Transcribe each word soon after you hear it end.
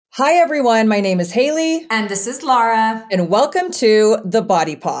Hi, everyone. My name is Haley. And this is Laura. And welcome to the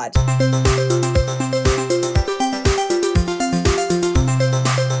Body Pod.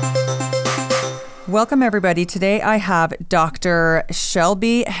 Welcome, everybody. Today I have Dr.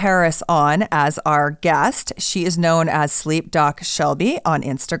 Shelby Harris on as our guest. She is known as Sleep Doc Shelby on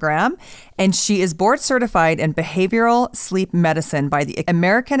Instagram, and she is board certified in behavioral sleep medicine by the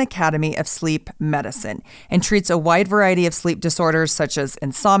American Academy of Sleep Medicine and treats a wide variety of sleep disorders such as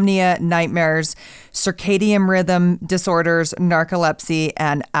insomnia, nightmares, circadian rhythm disorders, narcolepsy,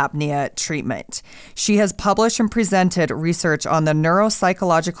 and apnea treatment. She has published and presented research on the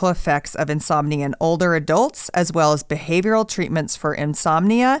neuropsychological effects of insomnia in older adults, as well as behavioral treatments for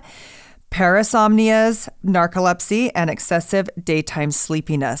insomnia, parasomnias, narcolepsy, and excessive daytime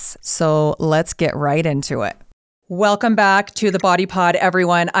sleepiness. So let's get right into it. Welcome back to the Body Pod,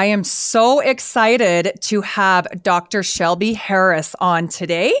 everyone. I am so excited to have Dr. Shelby Harris on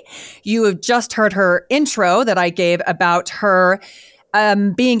today. You have just heard her intro that I gave about her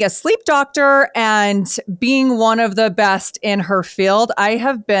being a sleep doctor and being one of the best in her field. I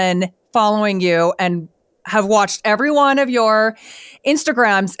have been following you and have watched every one of your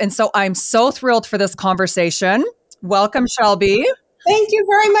Instagrams. And so I'm so thrilled for this conversation. Welcome, Shelby. Thank you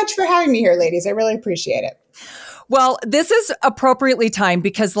very much for having me here, ladies. I really appreciate it. Well, this is appropriately timed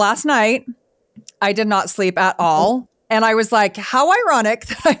because last night I did not sleep at all. And I was like, how ironic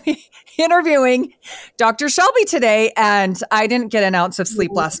that I'm interviewing Dr. Shelby today and I didn't get an ounce of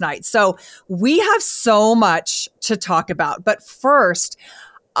sleep last night. So we have so much to talk about. But first,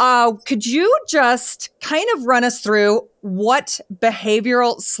 could you just kind of run us through what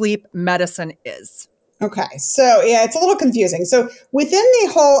behavioral sleep medicine is? Okay. So yeah, it's a little confusing. So within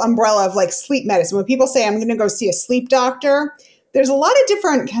the whole umbrella of like sleep medicine, when people say, I'm going to go see a sleep doctor, there's a lot of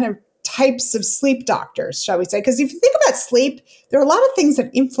different kind of types of sleep doctors, shall we say? Because if you think about sleep, there are a lot of things that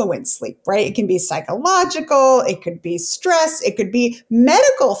influence sleep, right? It can be psychological, it could be stress, it could be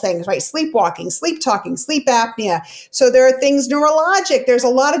medical things, right? Sleepwalking, sleep talking, sleep apnea. So there are things neurologic. There's a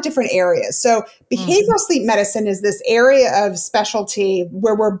lot of different areas. So behavioral sleep medicine is this area of specialty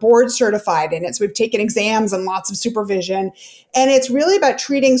where we're board certified in it. So we've taken exams and lots of supervision. And it's really about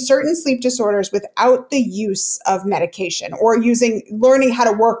treating certain sleep disorders without the use of medication or learning how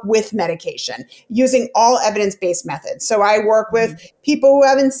to work with medication, using all evidence-based methods. So I work with people who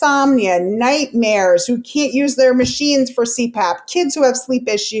have insomnia, nightmares, who can't use their machines for CPAP, kids who have sleep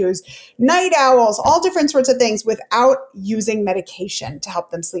issues, night owls, all different sorts of things without using medication to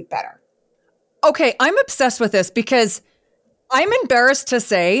help them sleep better. Okay, I'm obsessed with this because I'm embarrassed to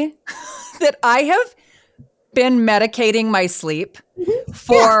say that I have been medicating my sleep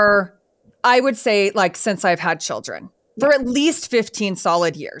for, I would say, like since I've had children, for at least 15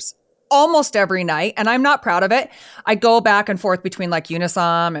 solid years, almost every night. And I'm not proud of it. I go back and forth between like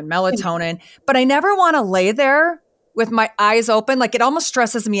Unisom and melatonin, but I never want to lay there with my eyes open. Like it almost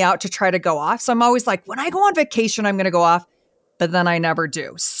stresses me out to try to go off. So I'm always like, when I go on vacation, I'm going to go off, but then I never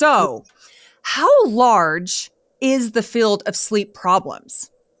do. So how large is the field of sleep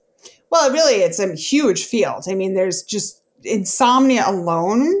problems? Well, it's a huge field. I mean, there's just insomnia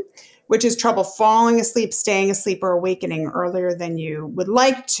alone, which is trouble falling asleep, staying asleep, or awakening earlier than you would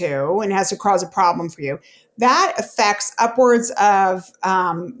like to, and has to cause a problem for you. That affects upwards of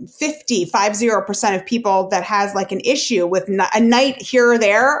 50% of people that has like an issue with a night here or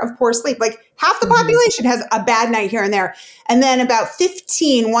there of poor sleep. Like half the population has a bad night here and there. And then about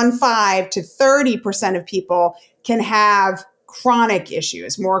 15 to 30% of people can have chronic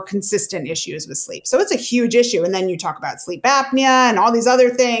issues, more consistent issues with sleep. So it's a huge issue. And then you talk about sleep apnea and all these other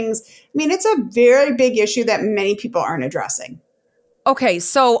things. I mean, it's a very big issue that many people aren't addressing. Okay,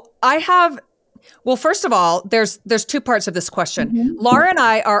 so first of all, there's two parts of this question. Laura and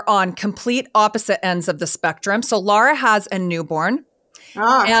I are on complete opposite ends of the spectrum. So Laura has a newborn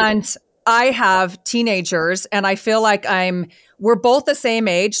and I have teenagers, and I feel like we're both the same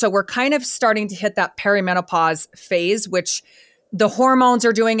age. So we're kind of starting to hit that perimenopause phase, which the hormones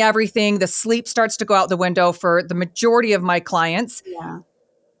are doing everything. The sleep starts to go out the window for the majority of my clients. Yeah.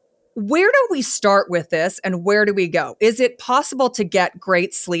 Where do we start with this and where do we go? Is it possible to get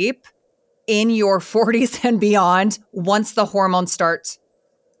great sleep in your 40s and beyond once the hormones start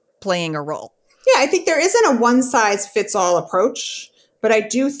playing a role? Yeah, I think there isn't a one size fits all approach. But I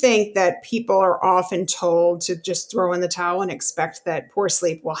do think that people are often told to just throw in the towel and expect that poor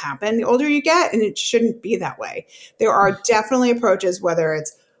sleep will happen the older you get, and it shouldn't be that way. There are definitely approaches, whether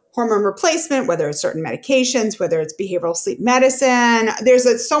it's hormone replacement, whether it's certain medications, whether it's behavioral sleep medicine.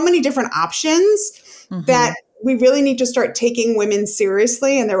 There's so many different options that we really need to start taking women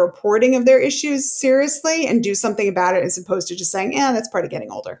seriously and their reporting of their issues seriously and do something about it as opposed to just saying, yeah, that's part of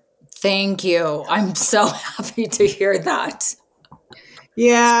getting older. Thank you. I'm so happy to hear that.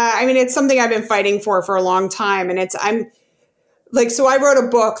 Yeah. I mean, it's something I've been fighting for a long time. And so I wrote a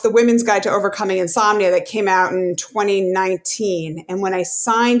book, The Women's Guide to Overcoming Insomnia, that came out in 2019. And when I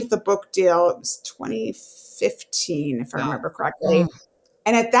signed the book deal, it was 2015, if I remember correctly.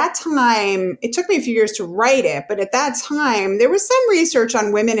 And at that time, it took me a few years to write it, but at that time, there was some research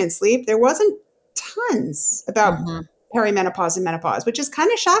on women and sleep. There wasn't tons about perimenopause and menopause, which is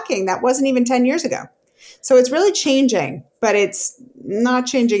kind of shocking. That wasn't even 10 years ago. So it's really changing, but it's not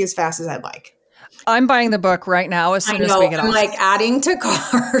changing as fast as I'd like. I'm buying the book right now as soon as we get off. I'm like adding to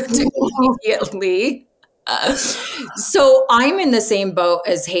cart immediately. So I'm in the same boat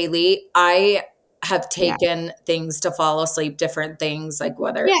as Haley. I have taken things to fall asleep, different things, like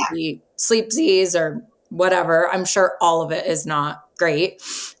whether it be sleep Z's or whatever. I'm sure all of it is not great.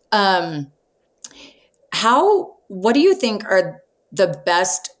 What do you think are the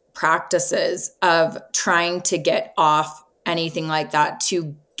best practices of trying to get off anything like that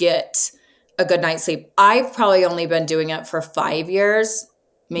to get a good night's sleep? I've probably only been doing it for 5 years,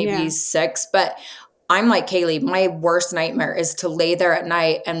 maybe 6, but I'm like Kaylee, my worst nightmare is to lay there at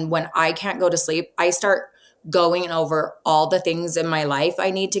night. And when I can't go to sleep, I start going over all the things in my life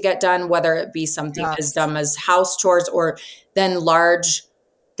I need to get done, whether it be something as dumb as house chores or then large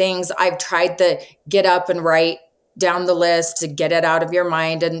things. I've tried to get up and write down the list to get it out of your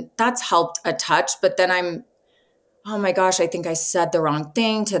mind. And that's helped a touch. But then oh my gosh, I think I said the wrong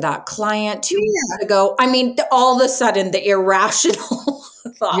thing to that client 2 weeks ago. I mean, all of a sudden the irrational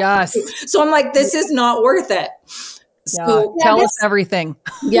thought. Yes. So I'm like, this is not worth it. So tell us everything.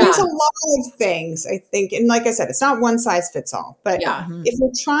 There's a lot of things, I think. And like I said, it's not one size fits all. But if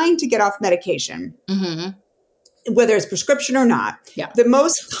we're trying to get off medication, whether it's prescription or not, the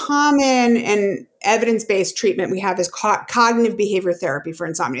most common and evidence-based treatment we have is cognitive behavior therapy for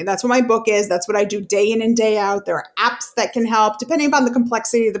insomnia. That's what my book is. That's what I do day in and day out. There are apps that can help depending upon the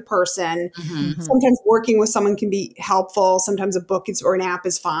complexity of the person. Sometimes working with someone can be helpful. Sometimes a book or an app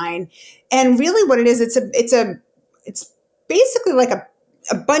is fine. And really what it is, it's basically like a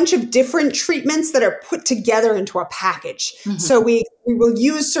bunch of different treatments that are put together into a package. So we will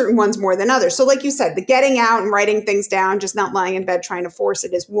use certain ones more than others. So like you said, the getting out and writing things down, just not lying in bed trying to force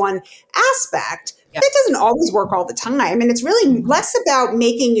it is one aspect. That doesn't always work all the time. And it's really less about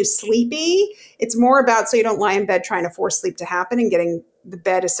making you sleepy. It's more about so you don't lie in bed trying to force sleep to happen and getting the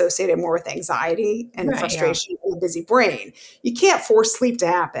bed associated more with anxiety and frustration and a busy brain. You can't force sleep to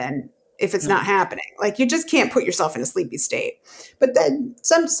happen if it's not happening. Like you just can't put yourself in a sleepy state. But then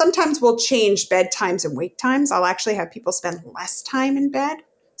sometimes we'll change bedtimes and wake times. I'll actually have people spend less time in bed.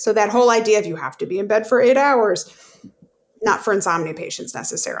 So that whole idea of you have to be in bed for 8 hours, not for insomnia patients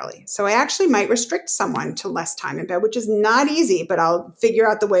necessarily. So I actually might restrict someone to less time in bed, which is not easy, but I'll figure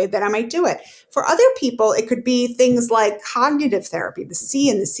out the way that I might do it. For other people, it could be things like cognitive therapy, the C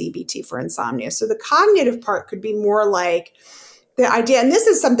in the CBT for insomnia. So the cognitive part could be more like the idea, and this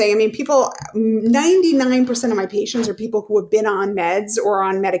is something, 99% of my patients are people who have been on meds or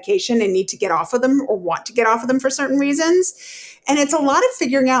on medication and need to get off of them or want to get off of them for certain reasons. And it's a lot of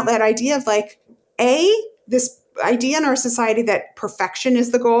figuring out that idea of this idea in our society that perfection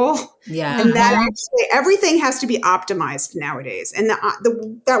is the goal. And that actually everything has to be optimized nowadays. And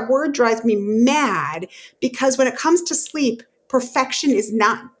that word drives me mad because when it comes to sleep, perfection is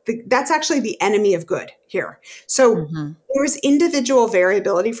that's actually the enemy of good here. So there is individual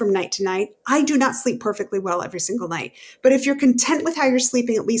variability from night to night. I do not sleep perfectly well every single night. But if you're content with how you're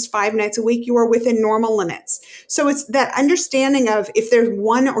sleeping at least 5 nights a week, you are within normal limits. So it's that understanding of if there's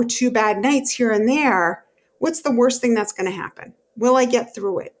 1 or 2 bad nights here and there, what's the worst thing that's going to happen? Will I get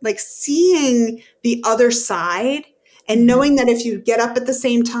through it? Like seeing the other side and knowing that if you get up at the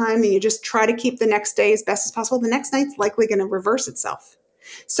same time and you just try to keep the next day as best as possible, the next night's likely going to reverse itself.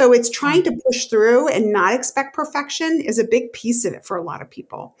 So it's trying to push through and not expect perfection is a big piece of it for a lot of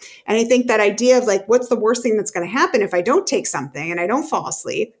people. And I think that idea of like, what's the worst thing that's going to happen if I don't take something and I don't fall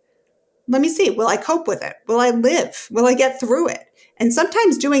asleep? Let me see. Will I cope with it? Will I live? Will I get through it? And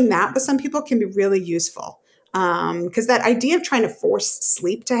sometimes doing that with some people can be really useful. Because that idea of trying to force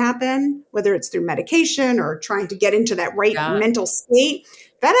sleep to happen, whether it's through medication or trying to get into that right mental state,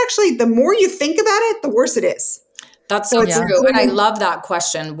 that actually, the more you think about it, the worse it is. That's so true. And I love that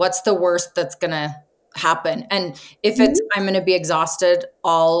question. What's the worst that's going to happen? And if it's, I'm going to be exhausted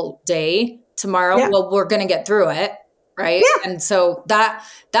all day tomorrow, well, we're going to get through it. Right. And so that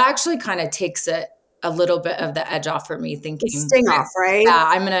actually kind of takes it a little bit of the edge off for me thinking. The sting off, right?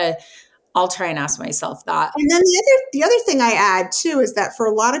 Yeah, I'll try and ask myself that. And then the other thing I add too is that for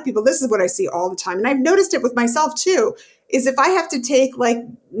a lot of people, this is what I see all the time, and I've noticed it with myself too, is if I have to take like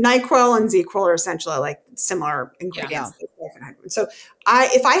NyQuil and ZQuil are essentially like similar ingredients. Yeah. So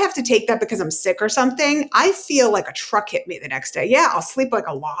if I have to take that because I'm sick or something, I feel like a truck hit me the next day. Yeah, I'll sleep like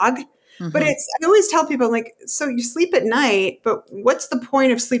a log. But I always tell people, like, so you sleep at night, but what's the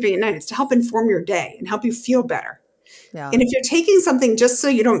point of sleeping at night? It's to help inform your day and help you feel better. Yeah. And if you're taking something just so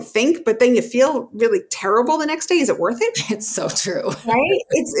you don't think, but then you feel really terrible the next day, is it worth it? It's so true. Right?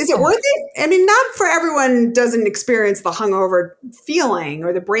 Is it worth it? I mean, not for everyone doesn't experience the hungover feeling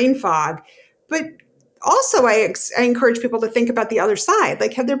or the brain fog, but also I encourage people to think about the other side.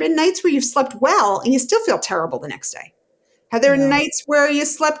 Like, have there been nights where you've slept well and you still feel terrible the next day? Have there been nights where you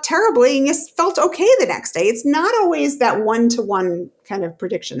slept terribly and you felt okay the next day? It's not always that one-to-one kind of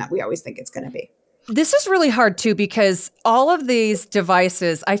prediction that we always think it's going to be. This is really hard too, because all of these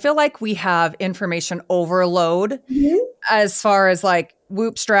devices, I feel like we have information overload as far as like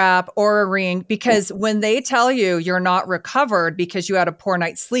Whoop strap or a ring, because when they tell you you're not recovered because you had a poor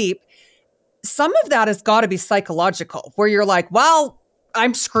night's sleep, some of that has got to be psychological, where you're like, well,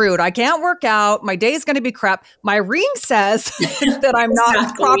 I'm screwed. I can't work out. My day is going to be crap. My ring says that I'm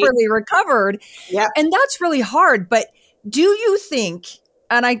not properly recovered. Yep. And that's really hard. But do you think,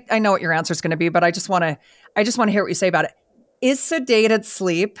 and I know what your answer is going to be, but I just want to hear what you say about it. Is sedated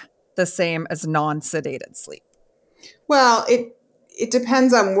sleep the same as non-sedated sleep? Well, it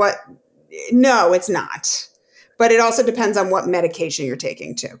depends on no, it's not. But it also depends on what medication you're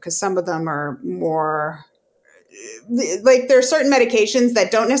taking too, because some of them are more, like, there are certain medications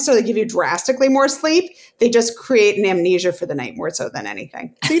that don't necessarily give you drastically more sleep. They just create an amnesia for the night more so than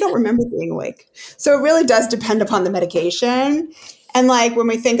anything. So you don't remember being awake. So it really does depend upon the medication. And like when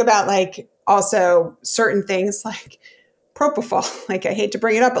we think about like also certain things like propofol, like I hate to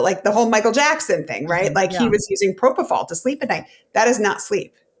bring it up, but like the whole Michael Jackson thing, right? Like he was using propofol to sleep at night. That is not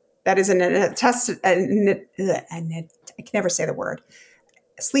sleep. That is I can never say the word.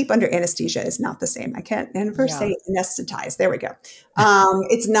 Sleep under anesthesia is not the same. I can't never say anesthetized. There we go.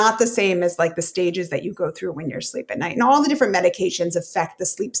 It's not the same as like the stages that you go through when you're asleep at night. And all the different medications affect the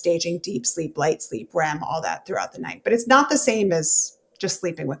sleep staging, deep sleep, light sleep, REM, all that throughout the night. But it's not the same as just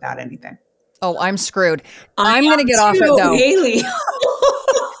sleeping without anything. Oh, I'm screwed. I'm going to get off it though. Haley.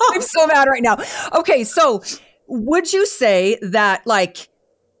 I'm so mad right now. Okay, so would you say that like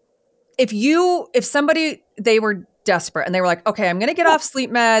if somebody, they were desperate and they were like, okay, I'm going to get off sleep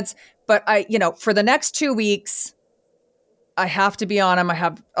meds, but for the next 2 weeks, I have to be on them. I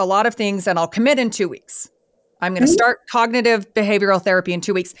have a lot of things and I'll commit in 2 weeks. I'm going to start cognitive behavioral therapy in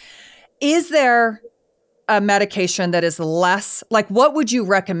 2 weeks. Is there a medication that is less, like what would you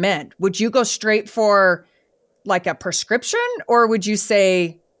recommend? Would you go straight for like a prescription, or would you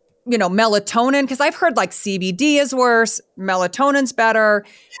say, melatonin? Because I've heard like CBD is worse, melatonin's better.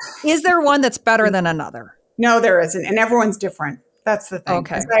 Is there one that's better than another? No, there isn't. And everyone's different. That's the thing.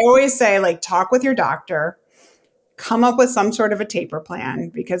 Okay. I always say, like, talk with your doctor, come up with some sort of a taper plan,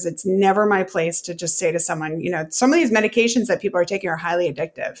 because it's never my place to just say to someone, some of these medications that people are taking are highly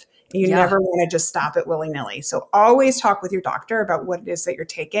addictive. And you never want to just stop it willy-nilly. So always talk with your doctor about what it is that you're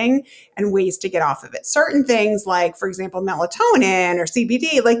taking and ways to get off of it. Certain things like, for example, melatonin or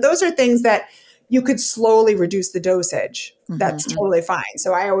CBD, like those are things that you could slowly reduce the dosage. That's totally fine.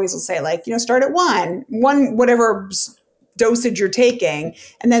 So I always will say, like, start at one, whatever dosage you're taking,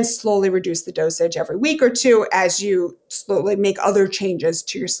 and then slowly reduce the dosage every week or two as you slowly make other changes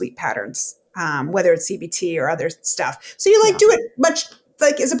to your sleep patterns, whether it's CBT or other stuff. So you do it much,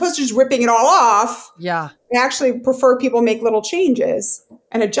 like, as opposed to just ripping it all off. Yeah. I actually prefer people make little changes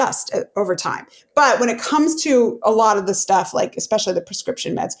and adjust over time. But when it comes to a lot of the stuff, like especially the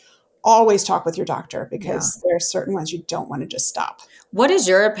prescription meds, always talk with your doctor, because there are certain ones you don't want to just stop. What is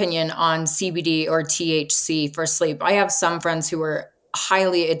your opinion on CBD or THC for sleep? I have some friends who were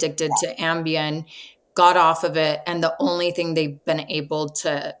highly addicted to Ambien, got off of it, and the only thing they've been able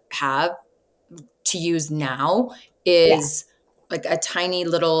to use now is like a tiny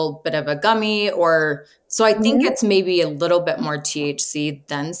little bit of a gummy, so I think it's maybe a little bit more THC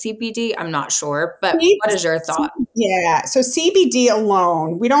than CBD. I'm not sure, but what is your thought? Yeah. So CBD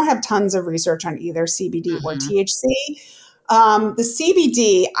alone, we don't have tons of research on either CBD or THC. The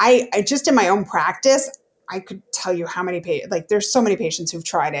CBD, I just in my own practice, I could tell you how many patients, like there's so many patients who've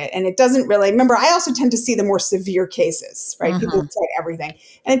tried it, and it doesn't really, remember, I also tend to see the more severe cases, right? People who've tried everything,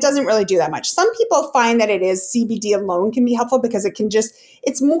 and it doesn't really do that much. Some people find that it is CBD alone can be helpful because it can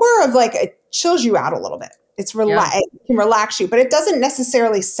it's more of like, it chills you out a little bit. It can relax you, but it doesn't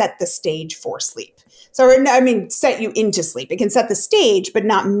necessarily set the stage for sleep. So, set you into sleep. It can set the stage, but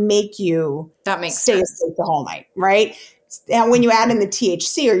not make you stay asleep the whole night, right? And when you add in the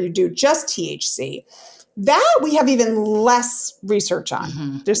THC or you do just THC, that we have even less research on.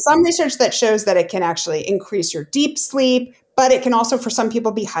 Mm-hmm. There's some research that shows that it can actually increase your deep sleep, but it can also, for some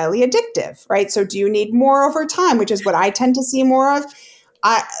people, be highly addictive, right? So do you need more over time, which is what I tend to see more of?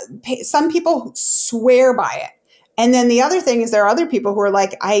 Some people swear by it. And then the other thing is there are other people who are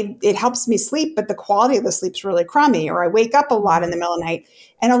like, it helps me sleep, but the quality of the sleep's really crummy, or I wake up a lot in the middle of the night.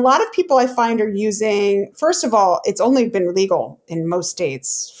 And a lot of people I find are using, first of all, it's only been legal in most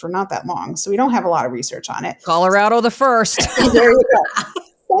states for not that long. So we don't have a lot of research on it. Colorado the first. There you go.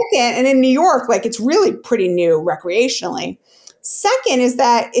 Second, and in New York, it's really pretty new recreationally. Second is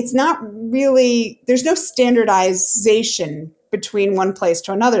that it's not really, there's no standardization between one place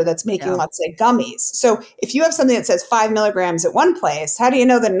to another that's making, let's say, gummies. So if you have something that says 5 milligrams at one place, how do you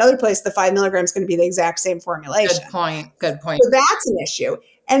know that another place the 5 milligrams is going to be the exact same formulation? Good point. So that's an issue.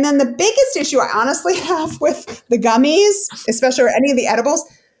 And then the biggest issue I honestly have with the gummies, especially any of the edibles,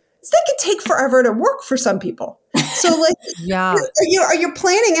 is they could take forever to work for some people. So are you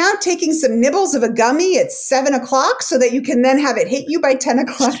planning out taking some nibbles of a gummy at 7 o'clock so that you can then have it hit you by 10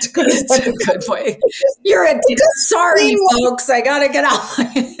 o'clock to go to sleep? That's a good point. You're sorry, folks. I got to get out.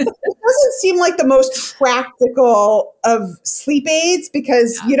 It doesn't seem like the most practical of sleep aids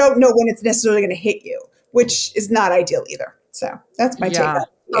because you don't know when it's necessarily going to hit you, which is not ideal either. So that's my take.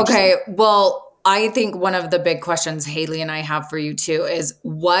 Okay. Well, I think one of the big questions Haley and I have for you too is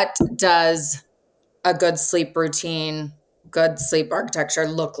what does a good sleep routine, good sleep architecture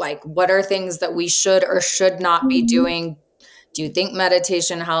look like? What are things that we should or should not be doing? Do you think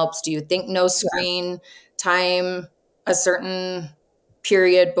meditation helps? Do you think no screen time a certain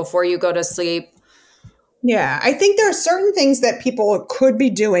period before you go to sleep? Yeah, I think there are certain things that people could be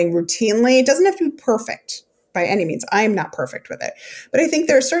doing routinely. It doesn't have to be perfect by any means. I am not perfect with it. But I think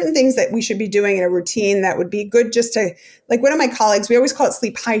there are certain things that we should be doing in a routine that would be good just to, like one of my colleagues, we always call it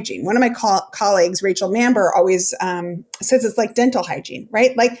sleep hygiene. One of my colleagues, Rachel Mamber, always says it's like dental hygiene,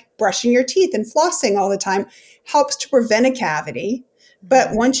 right? Like brushing your teeth and flossing all the time helps to prevent a cavity.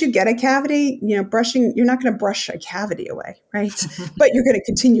 But once you get a cavity, brushing, you're not going to brush a cavity away, right? But you're going to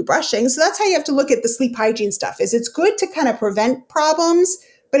continue brushing. So that's how you have to look at the sleep hygiene stuff, is it's good to kind of prevent problems,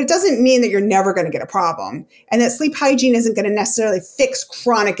 but it doesn't mean that you're never going to get a problem, and that sleep hygiene isn't going to necessarily fix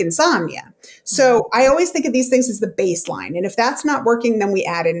chronic insomnia. So I always think of these things as the baseline. And if that's not working, then we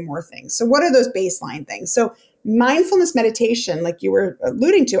add in more things. So what are those baseline things? So mindfulness meditation, like you were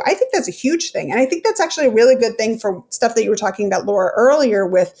alluding to, I think that's a huge thing. And I think that's actually a really good thing for stuff that you were talking about, Laura, earlier,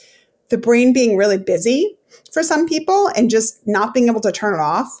 with the brain being really busy for some people and just not being able to turn it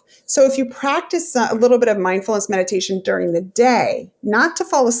off. So if you practice a little bit of mindfulness meditation during the day, not to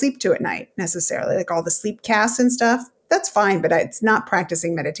fall asleep to at night necessarily, like all the sleep casts and stuff, that's fine, but it's not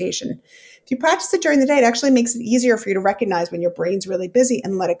practicing meditation. If you practice it during the day, it actually makes it easier for you to recognize when your brain's really busy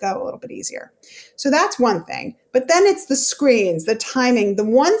and let it go a little bit easier. So that's one thing. But then it's the screens, the timing. The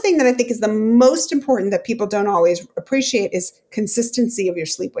one thing that I think is the most important that people don't always appreciate is consistency of your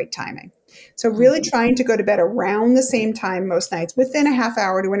sleep-wake timing. So really trying to go to bed around the same time most nights, within a half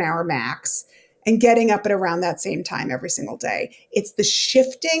hour to an hour max, and getting up at around that same time every single day. It's the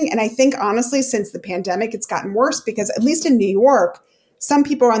shifting. And I think, honestly, since the pandemic, it's gotten worse because, at least in New York, some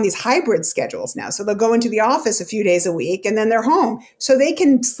people are on these hybrid schedules now. So they'll go into the office a few days a week and then they're home. So they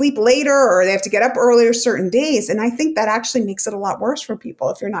can sleep later or they have to get up earlier certain days. And I think that actually makes it a lot worse for people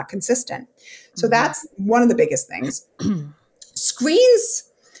if you're not consistent. So that's one of the biggest things. Screens,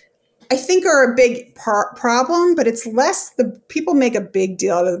 I think, are a big problem, but it's less, the people make a big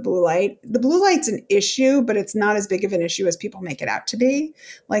deal out of the blue light. The blue light's an issue, but it's not as big of an issue as people make it out to be.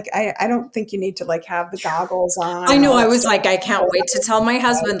 Like, I don't think you need to have the goggles on. I know. I was like, I can't wait to tell my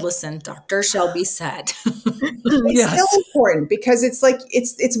husband, listen, Dr. Shelby said. It's still important because it's like,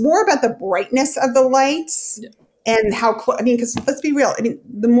 it's more about the brightness of the lights and how, because let's be real.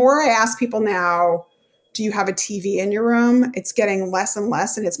 The more I ask people now, do you have a TV in your room? It's getting less and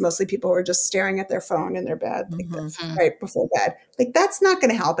less. And it's mostly people who are just staring at their phone in their bed right before bed. Like, that's not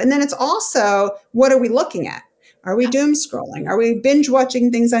going to help. And then it's also, what are we looking at? Are we doom scrolling? Are we binge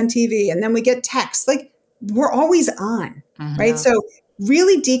watching things on TV? And then we get texts. Like, we're always on, right? So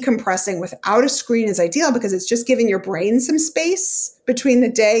really decompressing without a screen is ideal because it's just giving your brain some space between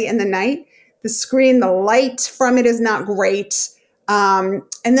the day and the night. The screen, the light from it is not great.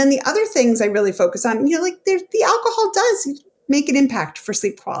 And then the other things I really focus on, the alcohol does make an impact for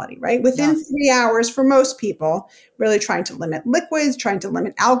sleep quality, right? Within 3 hours for most people, really trying to limit liquids, trying to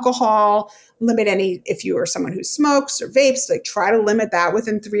limit alcohol, limit any, if you are someone who smokes or vapes, like try to limit that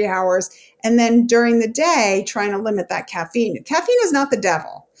within 3 hours. And then during the day, trying to limit that caffeine. Caffeine is not the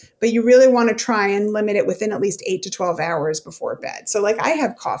devil, but you really want to try and limit it within at least 8 to 12 hours before bed. So like I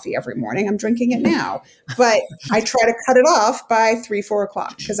have coffee every morning. I'm drinking it now, but I try to cut it off by 3, 4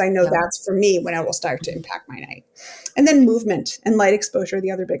 o'clock because I know that's for me when it will start to impact my night. And then movement and light exposure are the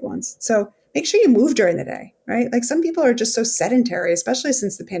other big ones. So make sure you move during the day, right? Like some people are just so sedentary, especially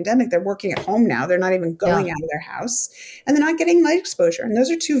since the pandemic. They're working at home now. They're not even going out of their house and they're not getting light exposure. And those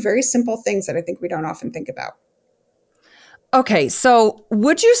are two very simple things that I think we don't often think about. Okay, so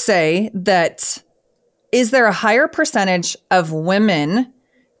would you say that is there a higher percentage of women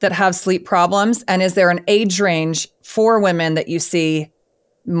that have sleep problems? And is there an age range for women that you see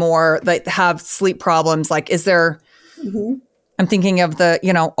more that have sleep problems? Like, is there, I'm thinking of the,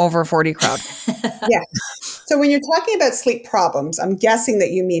 over 40 crowd. Yeah. So when you're talking about sleep problems, I'm guessing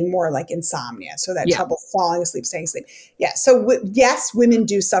that you mean more like insomnia. So that trouble falling asleep, staying asleep. Yeah. So yes, women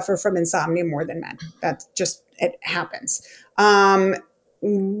do suffer from insomnia more than men. That's just, it happens.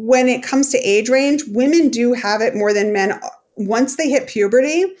 When it comes to age range, women do have it more than men. Once they hit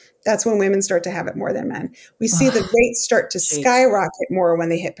puberty, that's when women start to have it more than men. We see the rates start to skyrocket more when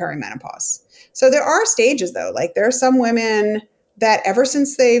they hit perimenopause. So there are stages though, like there are some women that ever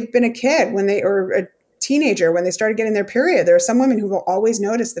since they've been a kid, or a teenager, when they started getting their period, there are some women who will always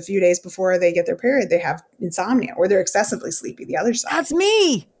notice the few days before they get their period, they have insomnia or they're excessively sleepy, the other side. That's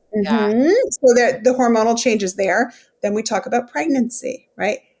me. Mm-hmm. So the hormonal changes there. Then we talk about pregnancy,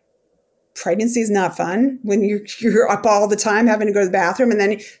 right? Pregnancy is not fun when you're up all the time having to go to the bathroom. And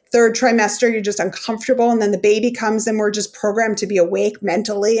then third trimester, you're just uncomfortable. And then the baby comes and we're just programmed to be awake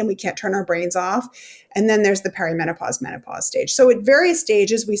mentally and we can't turn our brains off. And then there's the perimenopause, menopause stage. So at various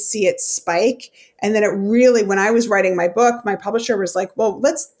stages, we see it spike. And then it really, when I was writing my book, my publisher was like, well,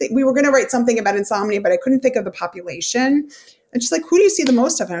 we were going to write something about insomnia, but I couldn't think of the population. And she's like, who do you see the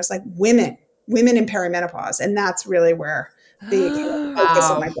most of? And I was like, women in perimenopause. And that's really where the focus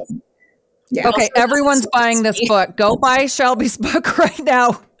of my book. Yeah. Okay, everyone's buying this book. Go buy Shelby's book right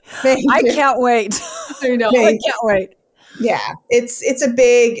now. I can't wait. I can't wait. Yeah, it's a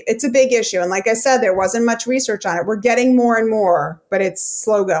big issue. And like I said, there wasn't much research on it. We're getting more and more, but it's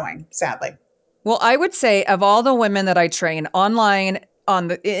slow going, sadly. Well, I would say of all the women that I train online,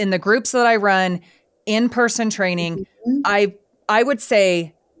 in the groups that I run, in-person training, I would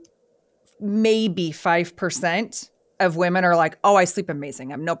say maybe 5% of women are like, oh, I sleep amazing.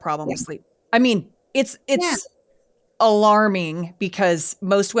 I have no problem with sleep. I mean, it's alarming because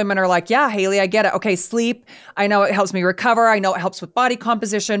most women are like, yeah, Haley, I get it. Okay, sleep. I know it helps me recover. I know it helps with body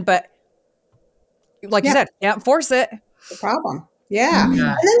composition, but like you said, can't force it. The problem. Yeah. And then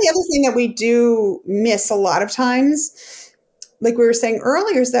the other thing that we do miss a lot of times, like we were saying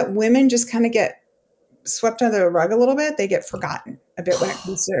earlier, is that women just kind of get swept under the rug a little bit. They get forgotten a bit when it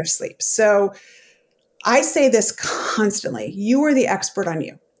comes to their sleep. So I say this constantly. You are the expert on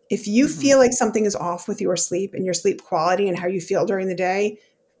you. If you feel like something is off with your sleep and your sleep quality and how you feel during the day,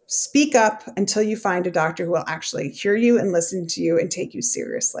 speak up until you find a doctor who will actually hear you and listen to you and take you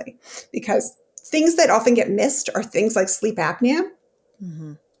seriously. Because things that often get missed are things like sleep apnea.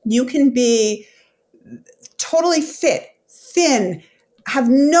 You can be totally fit, thin, have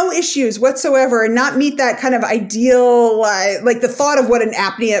no issues whatsoever and not meet that kind of ideal, like the thought of what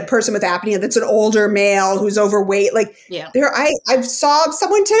person with apnea that's an older male who's overweight. Like I saw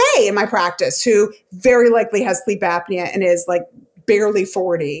someone today in my practice who very likely has sleep apnea and is like barely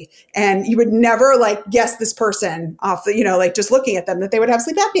 40. And you would never guess this person off the, just looking at them that they would have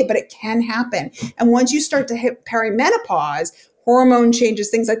sleep apnea, but it can happen. And once you start to hit perimenopause, hormone changes,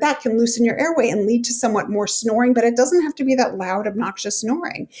 things like that can loosen your airway and lead to somewhat more snoring, but it doesn't have to be that loud, obnoxious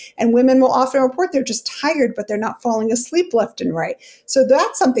snoring. And women will often report they're just tired, but they're not falling asleep left and right. So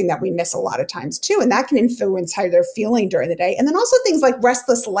that's something that we miss a lot of times too. And that can influence how they're feeling during the day. And then also things like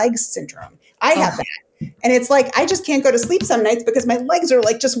restless legs syndrome. I have that. And it's like, I just can't go to sleep some nights because my legs are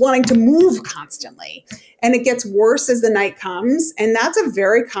just wanting to move constantly. And it gets worse as the night comes. And that's a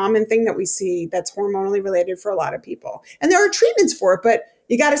very common thing that we see that's hormonally related for a lot of people. And there are treatments for it, but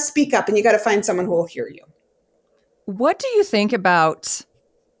you got to speak up and you got to find someone who will hear you. What do you think about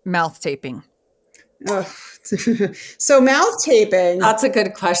mouth taping? So mouth taping. That's a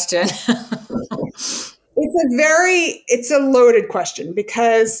good question. It's a loaded question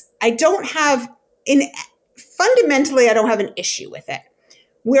because fundamentally, I don't have an issue with it.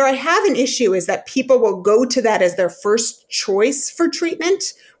 Where I have an issue is that people will go to that as their first choice for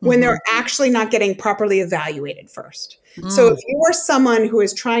treatment when they're actually not getting properly evaluated first. So if you are someone who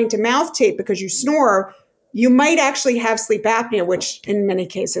is trying to mouth tape because you snore, you might actually have sleep apnea, which in many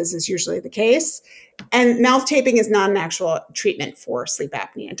cases is usually the case. And mouth taping is not an actual treatment for sleep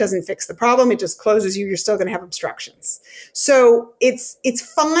apnea. It doesn't fix the problem. It just closes you. You're still going to have obstructions. So it's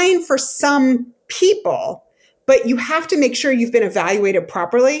fine for some people, but you have to make sure you've been evaluated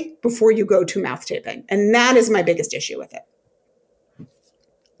properly before you go to mouth taping. And that is my biggest issue with it.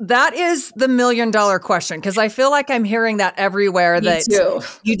 That is the $1 million question, because I feel like I'm hearing that everywhere. Me too.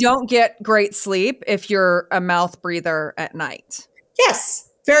 You don't get great sleep if you're a mouth breather at night. Yes,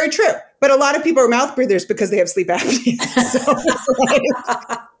 very true. But a lot of people are mouth breathers because they have sleep apnea. So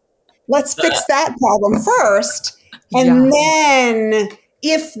let's fix that problem first. And then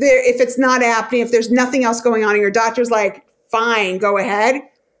if it's not apnea, if there's nothing else going on and your doctor's like, fine, go ahead.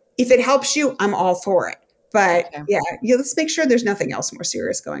 If it helps you, I'm all for it. But let's make sure there's nothing else more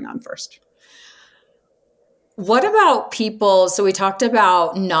serious going on first. What about people? So we talked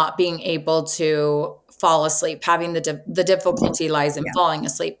about not being able to fall asleep, having the difficulty lies in falling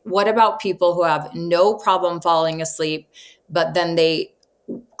asleep. What about people who have no problem falling asleep, but then they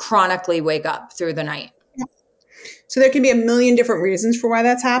chronically wake up through the night? So there can be a million different reasons for why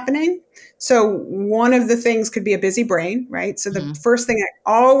that's happening. So one of the things could be a busy brain, right? So the first thing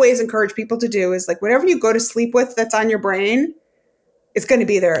I always encourage people to do is like whatever you go to sleep with that's on your brain, it's going to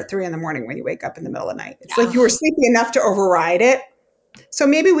be there at 3 a.m. when you wake up in the middle of the night. It's like you were sleeping enough to override it. So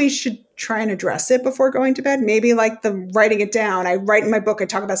maybe we should try and address it before going to bed. Maybe like the writing it down. I write in my book, I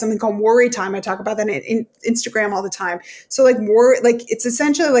talk about something called worry time. I talk about that in Instagram all the time. So like it's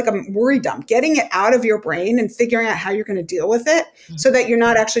essentially like a worry dump, getting it out of your brain and figuring out how you're going to deal with it so that you're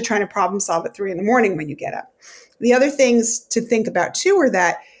not actually trying to problem solve at 3 a.m. when you get up. The other things to think about too are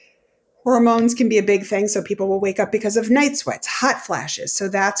that hormones can be a big thing. So people will wake up because of night sweats, hot flashes. So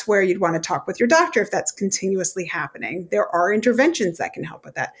that's where you'd want to talk with your doctor if that's continuously happening. There are interventions that can help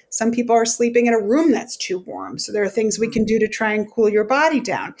with that. Some people are sleeping in a room that's too warm. So there are things we can do to try and cool your body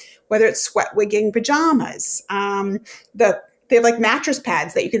down, whether it's sweat wigging pajamas, they have like mattress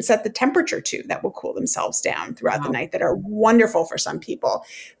pads that you can set the temperature to that will cool themselves down throughout the night that are wonderful for some people.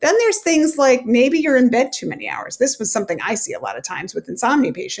 Then there's things like maybe you're in bed too many hours. This was something I see a lot of times with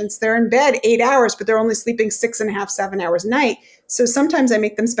insomnia patients. They're in bed 8 hours, but they're only sleeping 6.5, 7 hours a night. So sometimes I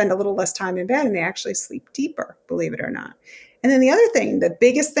make them spend a little less time in bed and they actually sleep deeper, believe it or not. And then the other thing, the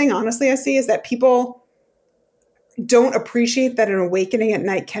biggest thing, honestly, I see is that people don't appreciate that an awakening at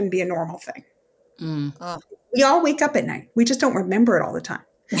night can be a normal thing. We all wake up at night. We just don't remember it all the time.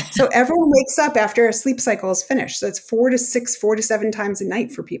 So everyone wakes up after a sleep cycle is finished. So it's 4 to 6, 4 to 7 times a night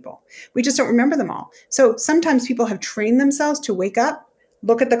for people. We just don't remember them all. So sometimes people have trained themselves to wake up,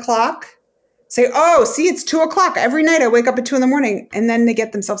 look at the clock, say, oh, see, it's 2 o'clock. Every night I wake up at 2 a.m. And then they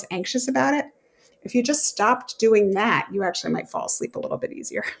get themselves anxious about it. If you just stopped doing that, you actually might fall asleep a little bit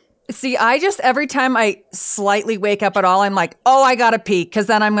easier. See, every time I slightly wake up at all, I'm like, oh, I got to pee, because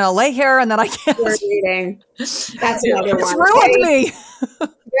then I'm going to lay here and then I can't. Reading. That's another one. It's ruined me.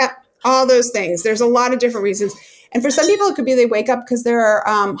 Yeah, all those things. There's a lot of different reasons. And for some people, it could be they wake up because they're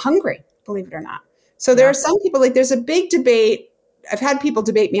hungry, believe it or not. So there are some people, like there's a big debate. I've had people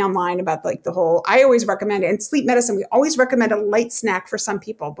debate me online about like I always recommend it. In sleep medicine, we always recommend a light snack for some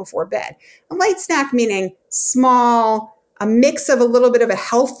people before bed. A light snack meaning small, a mix of a little bit of a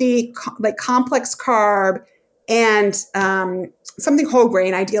healthy, like complex carb and something whole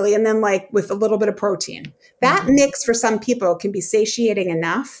grain ideally, and then like with a little bit of protein. That mix for some people can be satiating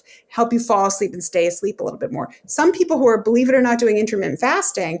enough, help you fall asleep and stay asleep a little bit more. Some people who are, believe it or not, doing intermittent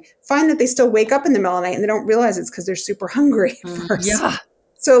fasting find that they still wake up in the middle of the night and they don't realize it's because they're super hungry first. Yeah.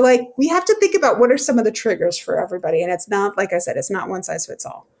 So like we have to think about what are some of the triggers for everybody. And it's not, like I said, it's not one size fits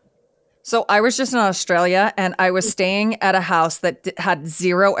all. So I was just in Australia and I was staying at a house that had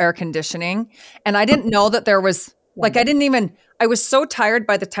zero air conditioning. And I didn't know that there was I was so tired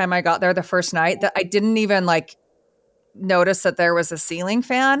by the time I got there the first night that I didn't even like notice that there was a ceiling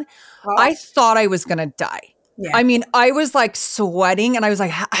fan. Oh. I thought I was going to die. Yeah. I mean, I was like sweating and I was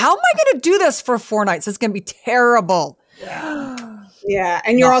like, how am I going to do this for 4 nights? It's going to be terrible. Yeah. Yeah.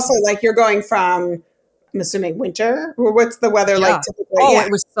 And you're also like, you're going from, I'm assuming winter, or what's the weather like typically? Oh,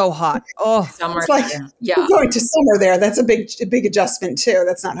 it was so hot. Oh, summer. It's like you're going to summer there. That's a big adjustment too.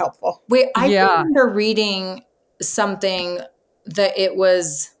 That's not helpful. Wait, I remember reading something that it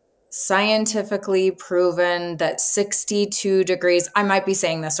was scientifically proven that 62 degrees, I might be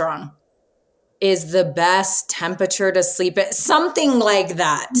saying this wrong, is the best temperature to sleep at. Something like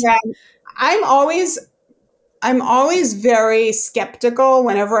that. Yeah. I'm always I'm always very skeptical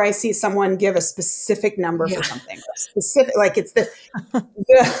whenever I see someone give a specific number for something. Specific, like it's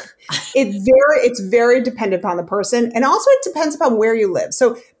very dependent upon the person, and also it depends upon where you live.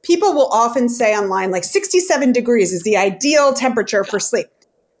 So people will often say online, like 67 degrees is the ideal temperature for sleep.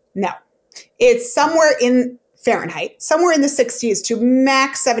 No, it's somewhere in Fahrenheit, somewhere in the 60s to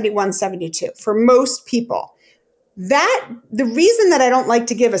max 71, 72 for most people. The reason that I don't like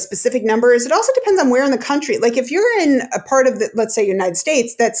to give a specific number is it also depends on where in the country. Like if you're in a part of the, let's say, United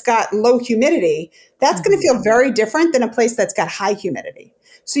States that's got low humidity, that's going to feel very different than a place that's got high humidity.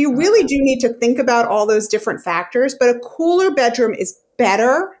 So you really do need to think about all those different factors, but a cooler bedroom is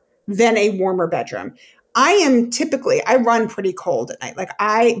better than a warmer bedroom. I run pretty cold at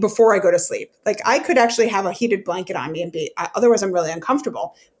night. Before I go to sleep, like I could actually have a heated blanket on me and otherwise I'm really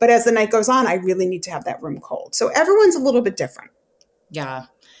uncomfortable. But as the night goes on, I really need to have that room cold. So everyone's a little bit different. Yeah,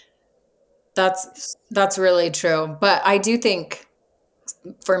 that's really true. But I do think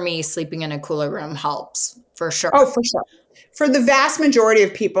for me, sleeping in a cooler room helps for sure. Oh, for sure. For the vast majority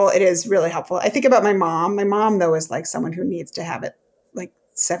of people, it is really helpful. I think about my mom. My mom, though, is like someone who needs to have it like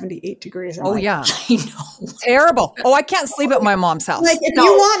 78 degrees. Yeah. I know. Terrible. Oh, I can't sleep at my mom's house. Like if you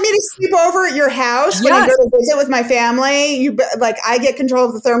want me to sleep over at your house when I go to visit with my family, I get control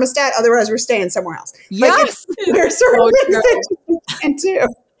of the thermostat. Otherwise, we're staying somewhere else. Yes. There's certain things that you can do.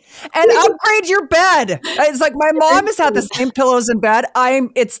 And upgrade your bed. It's like my mom has had the same pillows in bed.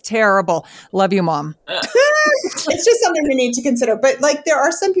 It's terrible. Love you, Mom. It's just something we need to consider. But like there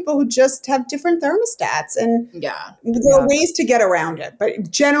are some people who just have different thermostats, and there are ways to get around it. But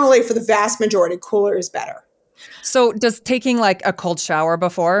generally, for the vast majority, cooler is better. So does taking like a cold shower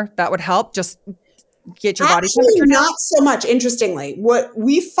before, that would help? Just get your body temperature down? Not so much, interestingly. What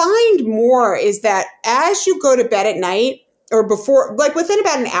we find more is that as you go to bed at night, or before, like within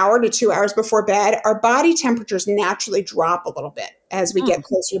about an hour to 2 hours before bed, our body temperatures naturally drop a little bit as we get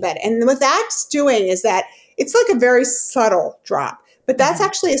closer to bed. And what that's doing is that it's like a very subtle drop, but that's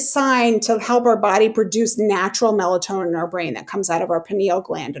actually a sign to help our body produce natural melatonin in our brain that comes out of our pineal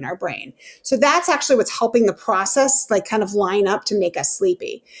gland in our brain. So that's actually what's helping the process like kind of line up to make us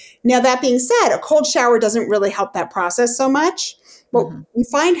sleepy. Now, that being said, a cold shower doesn't really help that process so much. What we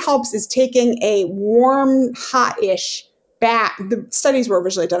find helps is taking a warm, hot-ish bath. The studies were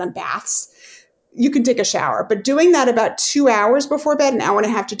originally done on baths. You can take a shower, but doing that about 2 hours before bed, an hour and a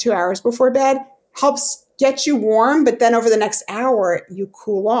half to 2 hours before bed, helps get you warm. But then over the next hour, you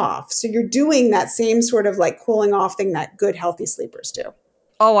cool off. So you're doing that same sort of like cooling off thing that good, healthy sleepers do.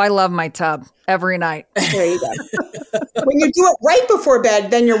 Oh, I love my tub every night. There you go. When you do it right before bed,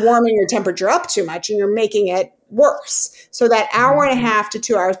 then you're warming your temperature up too much and you're making it worse. So that hour and a half to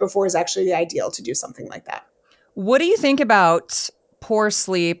 2 hours before is actually the ideal to do something like that. What do you think about poor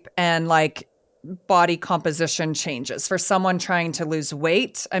sleep and like body composition changes for someone trying to lose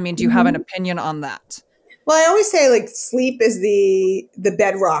weight? I mean, do you have an opinion on that? Well, I always say like sleep is the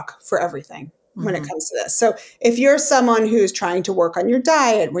bedrock for everything when it comes to this. So if you're someone who's trying to work on your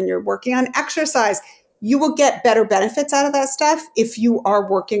diet, when you're working on exercise, you will get better benefits out of that stuff if you are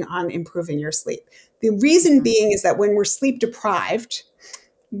working on improving your sleep. The reason being is that when we're sleep deprived,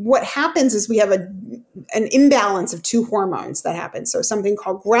 what happens is we have an imbalance of two hormones that happen. So something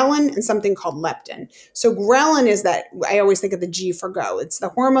called ghrelin and something called leptin. So ghrelin is that, I always think of the G for go. It's the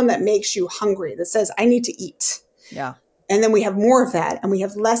hormone that makes you hungry, that says, I need to eat. Yeah. And then we have more of that, and we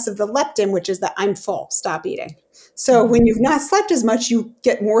have less of the leptin, which is the I'm full, stop eating. So when you've not slept as much, you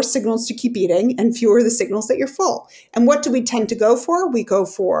get more signals to keep eating and fewer of the signals that you're full. And what do we tend to go for? We go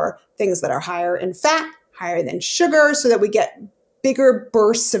for things that are higher in fat, higher than sugar, so that we get bigger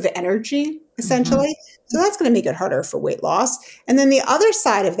bursts of energy, essentially. So that's going to make it harder for weight loss. And then the other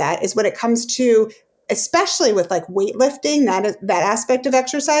side of that is when it comes to, especially with like weightlifting, that aspect of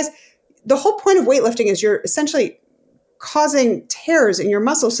exercise, the whole point of weightlifting is you're essentially causing tears in your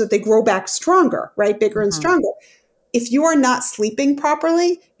muscles so that they grow back stronger, right? Bigger and stronger. If you are not sleeping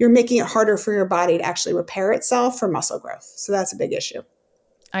properly, you're making it harder for your body to actually repair itself for muscle growth. So that's a big issue.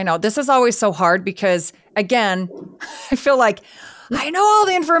 I know. This is always so hard because, again, I feel like I know all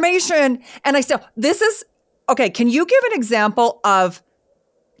the information and okay, can you give an example of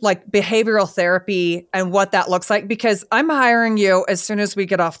like behavioral therapy and what that looks like? Because I'm hiring you as soon as we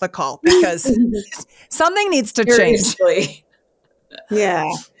get off the call because something needs to change. Yeah.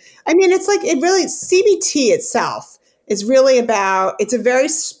 I mean, it's like CBT itself is really about, it's a very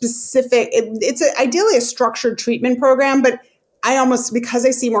specific, it's ideally a structured treatment program, but because I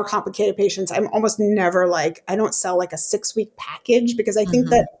see more complicated patients, I'm almost never I don't sell like a 6-week package because I think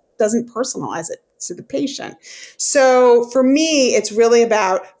that doesn't personalize it to the patient. So for me, it's really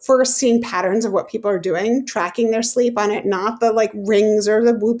about first seeing patterns of what people are doing, tracking their sleep on it, not the like rings or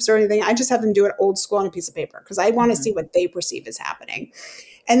the whoops or anything. I just have them do it old school on a piece of paper because I want to see what they perceive is happening.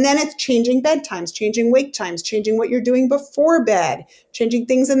 And then it's changing bedtimes, changing wake times, changing what you're doing before bed, changing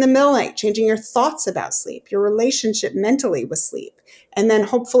things in the middle of the night, changing your thoughts about sleep, your relationship mentally with sleep. And then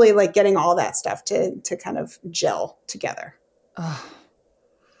hopefully like getting all that stuff to kind of gel together. Oh,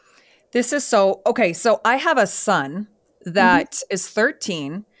 this is so, okay. So I have a son that is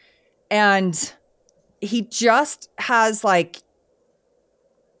 13 and he just has like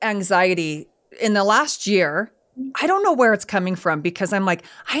anxiety in the last year. I don't know where it's coming from because I'm like,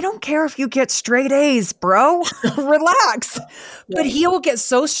 I don't care if you get straight A's, bro. Relax. But he'll get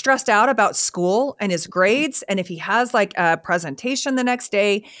so stressed out about school and his grades. And if he has like a presentation the next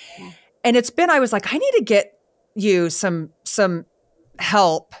day, and I was like, I need to get you some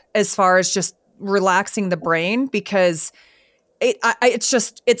help as far as just relaxing the brain because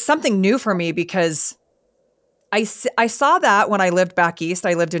it's something new for me because I saw that when I lived back east.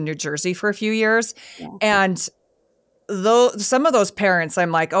 I lived in New Jersey for a few years. And though some of those parents,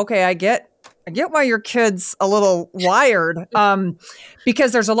 I'm like, okay, I get why your kid's a little wired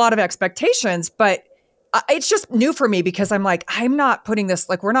because there's a lot of expectations, but it's just new for me because I'm like, we're not putting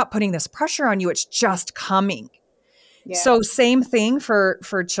this pressure on you. It's just coming. Yeah. So same thing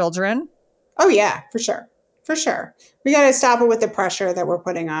for children. Oh yeah, for sure. For sure. We got to stop it with the pressure that we're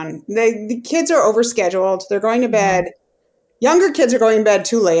putting on. The kids are overscheduled. They're going to bed. Younger kids are going to bed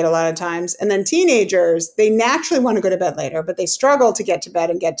too late a lot of times. And then teenagers, they naturally want to go to bed later, but they struggle to get to bed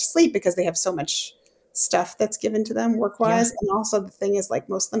and get to sleep because they have so much stuff that's given to them work-wise. Yeah. And also the thing is like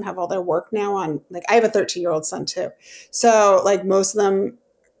most of them have all their work now on, like I have a 13-year-old son too. So like most of them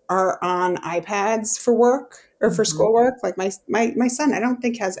are on iPads for work or for schoolwork. Like my son, I don't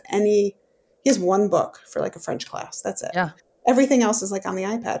think has any, he has one book for like a French class. That's it. Yeah. Everything else is like on the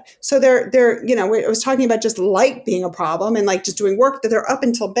iPad. So they're, you know, I was talking about just light being a problem and like just doing work that they're up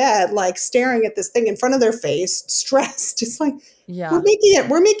until bed, like staring at this thing in front of their face, stressed. Just like, we're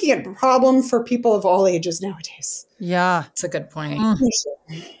making it a problem for people of all ages nowadays. Yeah. That's a good point.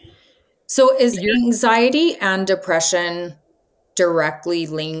 So is anxiety and depression directly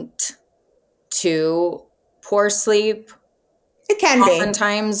linked to poor sleep? It can be.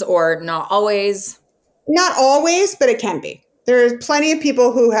 Oftentimes or not always? Not always, but it can be. There are plenty of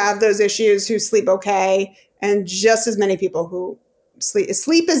people who have those issues who sleep okay, and just as many people who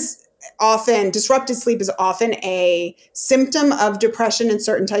sleep is often, disrupted sleep is often a symptom of depression and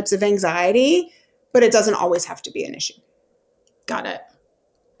certain types of anxiety, but it doesn't always have to be an issue. Got it.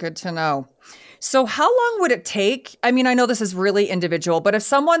 Good to know. So how long would it take? I mean, I know this is really individual, but if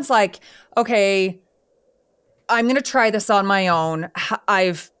someone's like, okay, I'm going to try this on my own.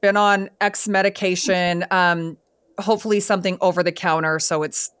 I've been on X medication, hopefully something over the counter so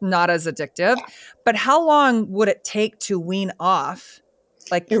it's not as addictive. But how long would it take to wean off?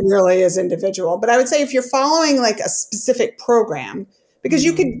 Like, it really is individual. But I would say if you're following like a specific program, because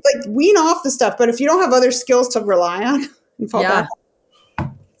you could like wean off the stuff, but if you don't have other skills to rely on and fall back,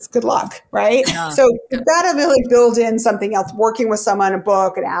 it's good luck, right? Yeah. So you've got to really build in something else, working with someone, a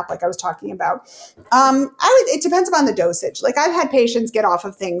book, an app, like I was talking about. It depends upon the dosage. Like I've had patients get off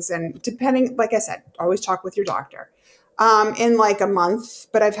of things and depending, like I said, always talk with your doctor in like a month,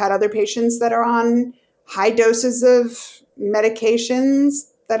 but I've had other patients that are on high doses of medications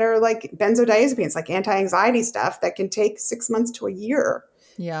that are like benzodiazepines, like anti-anxiety stuff that can take 6 months to a year.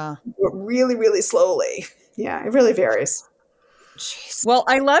 Yeah. But really, really slowly. Yeah, it really varies. Jeez. Well,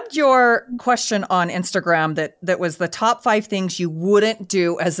 I loved your question on Instagram that was the top 5 things you wouldn't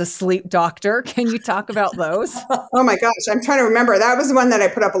do as a sleep doctor. Can you talk about those? Oh my gosh, I'm trying to remember. That was the one that I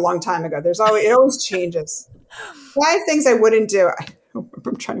put up a long time ago. It always changes. 5 things I wouldn't do.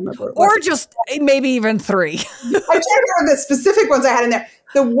 I'm trying to remember. Or just maybe even 3. I'm trying to remember the specific ones I had in there.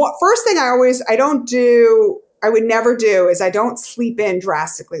 The first thing I would never do is I don't sleep in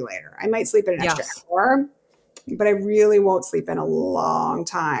drastically later. I might sleep in an extra hour, but I really won't sleep in a long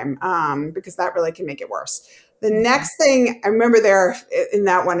time because that really can make it worse. The next thing I remember there in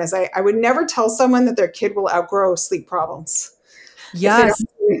that one is I would never tell someone that their kid will outgrow sleep problems. Yes.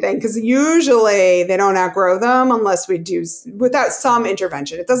 Because usually they don't outgrow them unless we do without some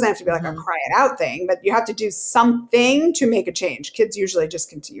intervention. It doesn't have to be like a cry it out thing, but you have to do something to make a change. Kids usually just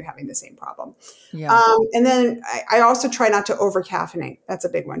continue having the same problem. Yeah. And then I also try not to over caffeinate. That's a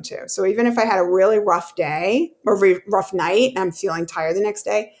big one too. So even if I had a really rough day or rough night and I'm feeling tired the next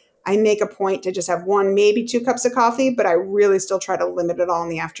day, I make a point to just have 1, maybe 2 cups of coffee, but I really still try to limit it all in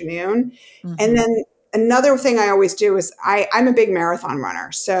the afternoon. And then another thing I always do is I'm a big marathon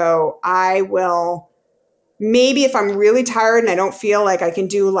runner. So I will, maybe if I'm really tired and I don't feel like I can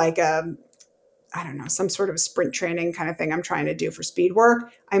do like I don't know, some sort of sprint training kind of thing I'm trying to do for speed work,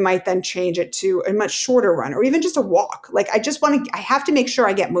 I might then change it to a much shorter run or even just a walk. Like I have to make sure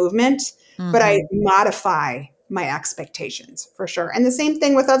I get movement, but I modify my expectations for sure. And the same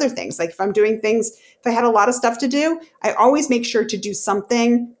thing with other things. Like if I'm doing things, if I had a lot of stuff to do, I always make sure to do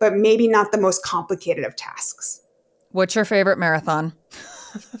something, but maybe not the most complicated of tasks. What's your favorite marathon?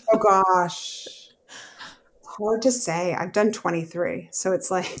 Oh gosh. Hard to say. I've done 23. So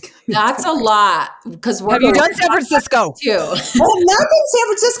it's like. That's a lot. Because have you done San Francisco? Too. Well, I've not done San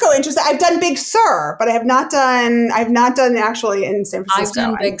Francisco. Interesting. I've done Big Sur, but I've not done actually in San Francisco. I've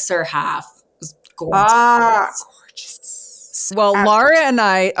done Big Sur half. It was gorgeous. Well, Laura and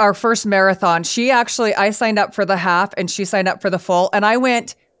I, our first marathon, I signed up for the half and she signed up for the full. And I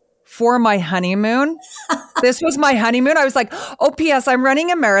went for my honeymoon. This was my honeymoon. I was like, oh, P.S. I'm running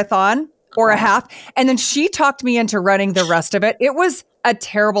a marathon or a half. And then she talked me into running the rest of it. It was a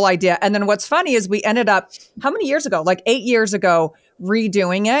terrible idea. And then what's funny is we ended up, how many years ago? Like 8 years ago,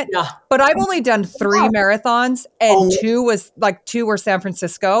 redoing it. Yeah. But I've only done 3 marathons and 2 were San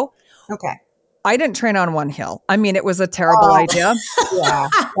Francisco. Okay. I didn't train on one hill. I mean, it was a terrible idea. Yeah.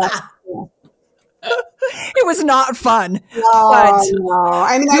 It was not fun. No.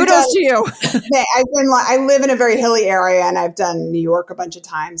 I mean, kudos to you. I live in a very hilly area, and I've done New York a bunch of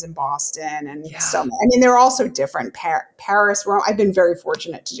times and Boston, and so. I mean, they're also different. Paris, Rome. I've been very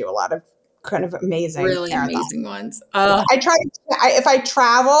fortunate to do a lot of kind of amazing, really marathons. Amazing ones. I try. If I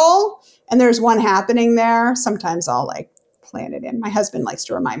travel and there's one happening there, sometimes I'll like plan it in. My husband likes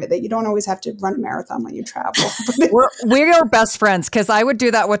to remind me that you don't always have to run a marathon when you travel. We're best friends because I would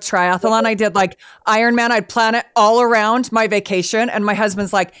do that with triathlon. I did like Ironman. I'd plan it all around my vacation. And my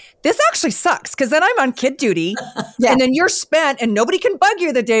husband's like, this actually sucks because then I'm on kid duty and then you're spent and nobody can bug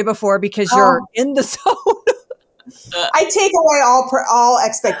you the day before because you're in the zone. I take away all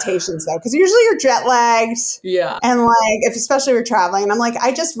expectations though, because usually you're jet lagged. Yeah. And like, especially if you're traveling, and I'm like,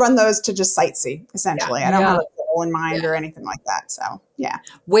 I just run those to just sightsee, essentially. I don't have a goal in mind or anything like that. So yeah.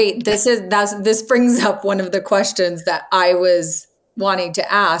 Wait, this brings up one of the questions that I was wanting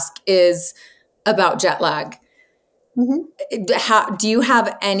to ask is about jet lag. Mm-hmm. Do you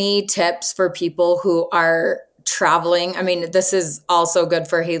have any tips for people who are traveling? I mean, this is also good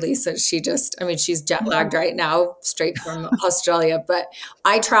for Haley since she's jet lagged right now, straight from Australia, but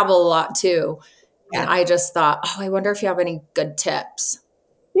I travel a lot too. And I just thought, I wonder if you have any good tips.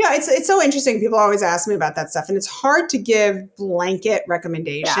 Yeah, it's so interesting. People always ask me about that stuff. And it's hard to give blanket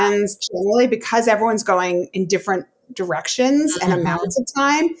recommendations generally because everyone's going in different directions and amounts of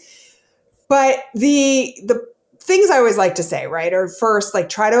time. But the things I always like to say, right, are first, like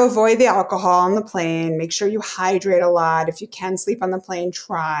try to avoid the alcohol on the plane. Make sure you hydrate a lot. If you can sleep on the plane,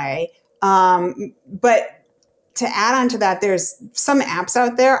 try. But to add on to that, there's some apps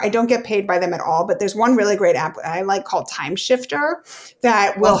out there. I don't get paid by them at all, but there's one really great app I like called Time Shifter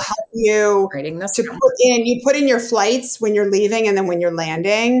that will help you to put in your flights when you're leaving and then when you're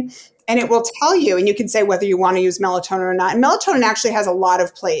landing. And it will tell you, and you can say whether you want to use melatonin or not. And melatonin actually has a lot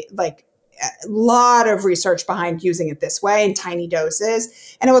of research behind using it this way in tiny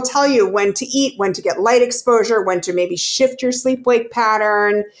doses. And it will tell you when to eat, when to get light exposure, when to maybe shift your sleep-wake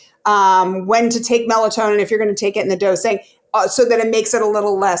pattern, when to take melatonin if you're going to take it in the dosing, so that it makes it a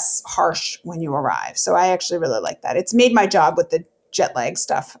little less harsh when you arrive. So I actually really like that. It's made my job with the jet lag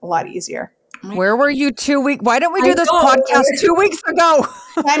stuff a lot easier. Where were you 2 weeks? Why don't we do this podcast 2 weeks ago?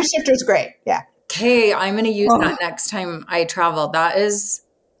 Time Shifter's great. Yeah. Okay, I'm going to use that next time I travel. That is...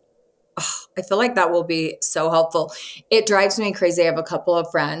 I feel like that will be so helpful. It drives me crazy. I have a couple of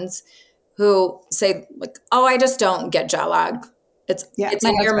friends who say like, "Oh, I just don't get jet lag. It's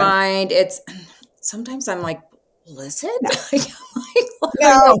in your mind." Sometimes I'm like, listen.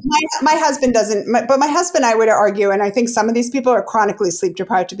 No, my husband doesn't. But my husband, I would argue, and I think some of these people are chronically sleep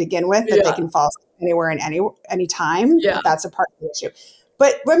deprived to begin with, that they can fall asleep anywhere and any time. Yeah, that's a part of the issue.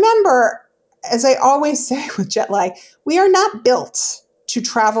 But remember, as I always say with jet lag, we are not built to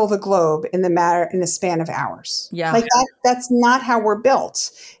travel the globe in a span of hours. Yeah. Like that's not how we're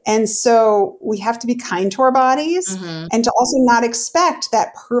built. And so we have to be kind to our bodies and to also not expect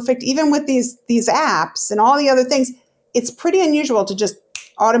that perfect, even with these apps and all the other things, it's pretty unusual to just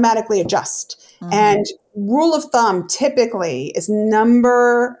automatically adjust. And rule of thumb typically is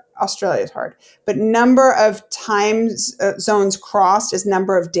Australia is hard, but number of times zones crossed is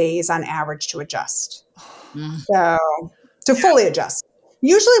number of days on average to adjust. So to fully adjust.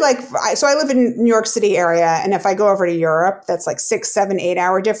 Usually so I live in New York City area. And if I go over to Europe, that's like 6, 7, 8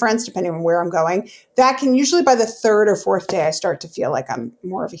 hour difference, depending on where I'm going. That can usually by the third or fourth day, I start to feel like I'm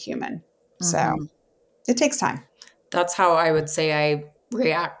more of a human. So it takes time. That's how I would say I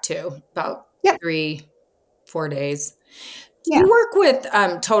react to about 3-4 days. Do you work with,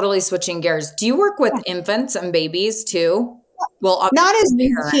 totally switching gears, do you work with infants and babies too? Well, not as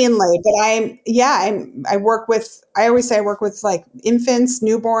keenly, but I work with, I always say I work with like infants,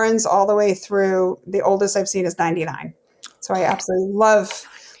 newborns, all the way through. The oldest I've seen is 99. So I absolutely love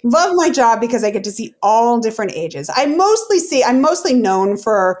my job because I get to see all different ages. I'm mostly known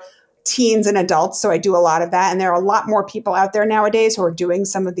for teens and adults. So I do a lot of that. And there are a lot more people out there nowadays who are doing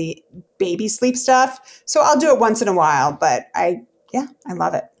some of the baby sleep stuff. So I'll do it once in a while, but I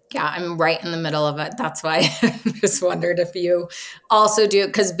love it. Yeah, I'm right in the middle of it. That's why I just wondered if you also do it,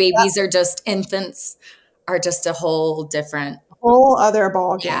 because babies are just, infants are just a whole other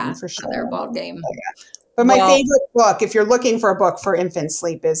ball game for sure. Other ball game. But my favorite book, if you're looking for a book for infant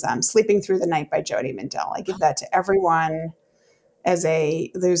sleep, is Sleeping Through the Night by Jodi Mandel. I give that to everyone who's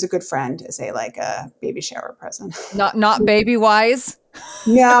a good friend, as a baby shower present. Not baby wise.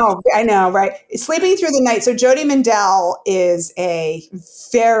 No, I know, right? Sleeping Through the Night. So Jodi Mandel is a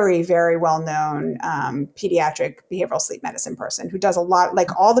very, very well-known pediatric behavioral sleep medicine person who does a lot,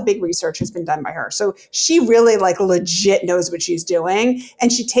 like all the big research has been done by her. So she really legit knows what she's doing,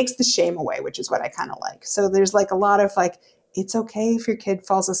 and she takes the shame away, which is what I kind of like. So there's a lot of it's okay if your kid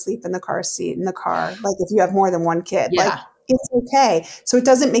falls asleep in the car seat in the car, if you have more than one kid, it's okay. So it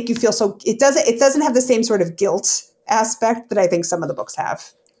doesn't make you feel it doesn't have the same sort of guilt aspect that I think some of the books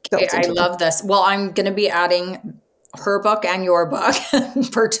have. Okay, I love this. Well, I'm going to be adding her book and your book,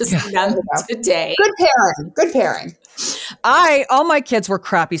 purchasing them today. Good pairing. All my kids were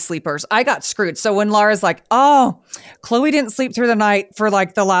crappy sleepers. I got screwed. So when Laura's like, oh, Chloe didn't sleep through the night for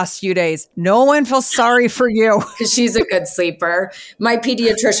the last few days, no one feels sorry for you. Because she's a good sleeper. My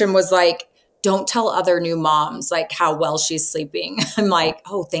pediatrician was like, don't tell other new moms how well she's sleeping. I'm like,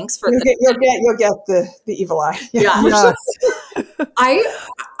 oh, thanks for that. You'll get the evil eye. Yeah.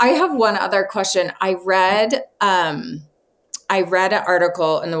 I have one other question. I read an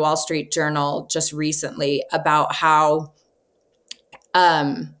article in the Wall Street Journal just recently about how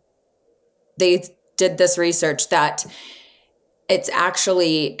they did this research that it's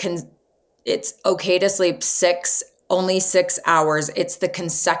actually it's okay to sleep only 6 hours. It's the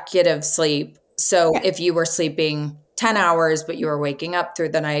consecutive sleep. So if you were sleeping 10 hours, but you were waking up through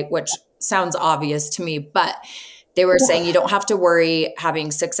the night, which sounds obvious to me, but they were saying you don't have to worry.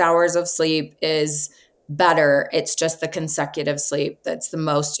 Having 6 hours of sleep is better. It's just the consecutive sleep that's the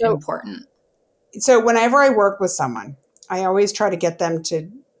most important. So whenever I work with someone, I always try to get them to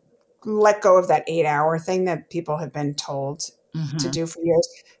let go of that 8-hour thing that people have been told to do for years.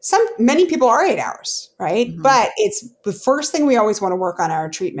 Many people are 8 hours, right? Mm-hmm. But it's the first thing we always want to work on our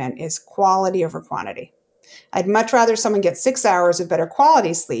treatment is quality over quantity. I'd much rather someone get 6 hours of better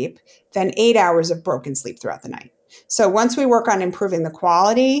quality sleep than 8 hours of broken sleep throughout the night. So once we work on improving the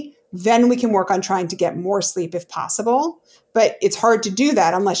quality, then we can work on trying to get more sleep if possible. But it's hard to do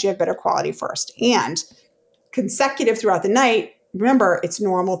that unless you have better quality first. And consecutive throughout the night, remember, it's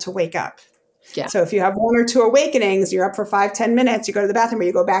normal to wake up. Yeah. So if you have 1 or 2 awakenings, you're up for 5-10 minutes, you go to the bathroom or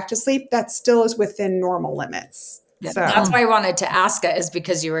you go back to sleep, that still is within normal limits. Yeah. So that's why I wanted to ask it, is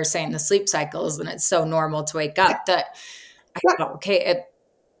because you were saying the sleep cycles and it's so normal to wake up that I thought, okay,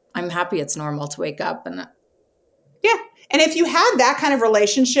 I'm happy it's normal to wake up. And and if you have that kind of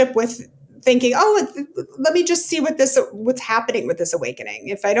relationship with thinking, oh, let me just see what's happening with this awakening.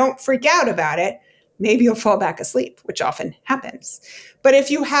 If I don't freak out about it, maybe you'll fall back asleep, which often happens. But if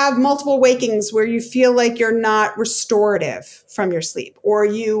you have multiple wakings where you feel like you're not restorative from your sleep, or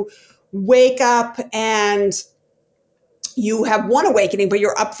you wake up and you have one awakening, but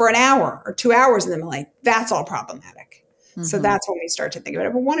you're up for an hour or 2 hours in the middle, that's all problematic. Mm-hmm. So that's when we start to think about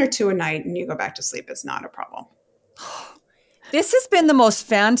it. But 1 or 2 a night and you go back to sleep is not a problem. This has been the most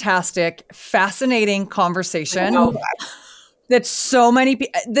fantastic, fascinating conversation. That so many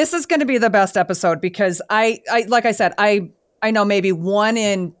people, this is going to be the best episode because I like I said, I know maybe 1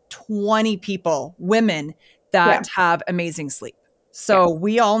 in 20 people, women that have amazing sleep. So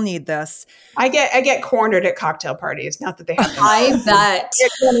we all need this. I get cornered at cocktail parties. Not that they have. I bet. I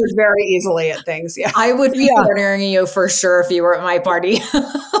get cornered very easily at things. Yeah, I would be cornering you for sure if you were at my party.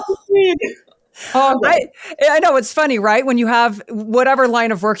 I know it's funny, right? When you have whatever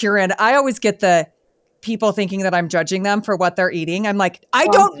line of work you're in, I always get the people thinking that I'm judging them for what they're eating. I'm like,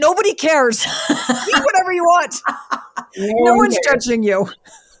 nobody cares. Eat whatever you want. No one's judging you.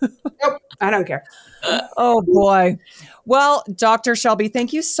 Nope, I don't care. Oh boy. Well, Dr. Shelby,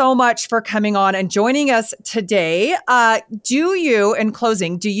 thank you so much for coming on and joining us today. In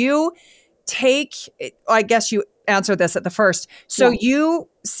closing, do you I guess you answered this at the first. So you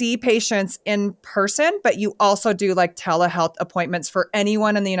see patients in person, but you also do like telehealth appointments for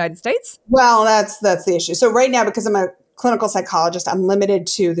anyone in the United States? Well, that's the issue. So right now, because I'm a clinical psychologist, I'm limited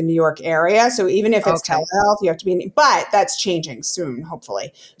to the New York area. So even if it's telehealth, you have to be but that's changing soon,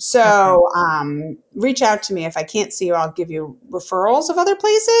 hopefully. So reach out to me. If I can't see you, I'll give you referrals of other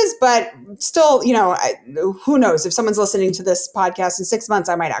places. But still, who knows? If someone's listening to this podcast in 6 months,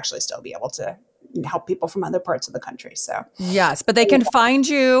 I might actually still be able to help people from other parts of the country. So yes, but they can find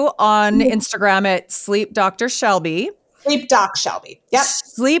you on Instagram at Sleep Dr. Shelby. Sleep Doc Shelby. Yep.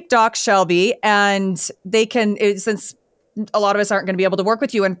 Sleep Doc Shelby. And they can, since a lot of us aren't going to be able to work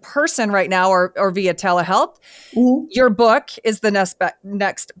with you in person right now or via telehealth, your book is the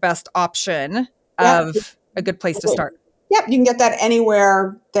next best option of a good place to start. Yep. You can get that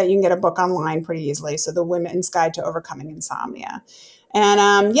anywhere that you can get a book online pretty easily. So the Women's Guide to Overcoming Insomnia. And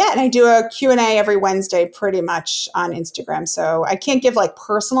and I do a Q&A every Wednesday pretty much on Instagram. So I can't give like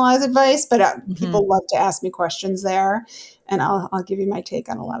personalized advice, but people love to ask me questions there. And I'll give you my take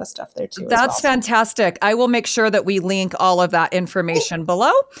on a lot of stuff there too. That's fantastic. I will make sure that we link all of that information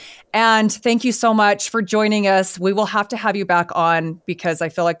below. And thank you so much for joining us. We will have to have you back on because I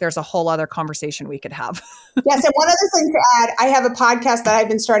feel like there's a whole other conversation we could have. Yes. And one other thing to add, I have a podcast that I've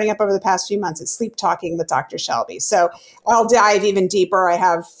been starting up over the past few months. It's Sleep Talking with Dr. Shelby. So I'll dive even deeper. I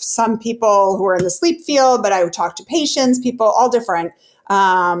have some people who are in the sleep field, but I would talk to patients, people, all different.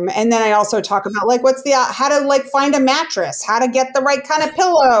 And then I also talk about like, how to like find a mattress, how to get the right kind of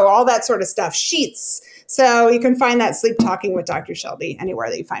pillow, all that sort of stuff, sheets. So you can find that Sleep Talking with Dr. Shelby anywhere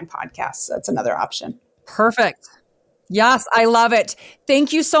that you find podcasts. That's another option. Perfect. Yes, I love it.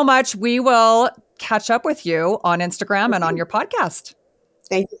 Thank you so much. We will catch up with you on Instagram and on your podcast.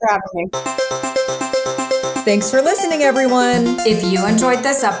 Thank you for having me. Thanks for listening, everyone. If you enjoyed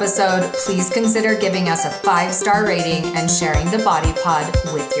this episode, please consider giving us a 5-star rating and sharing the Body Pod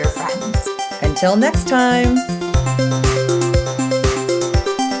with your friends. Until next time.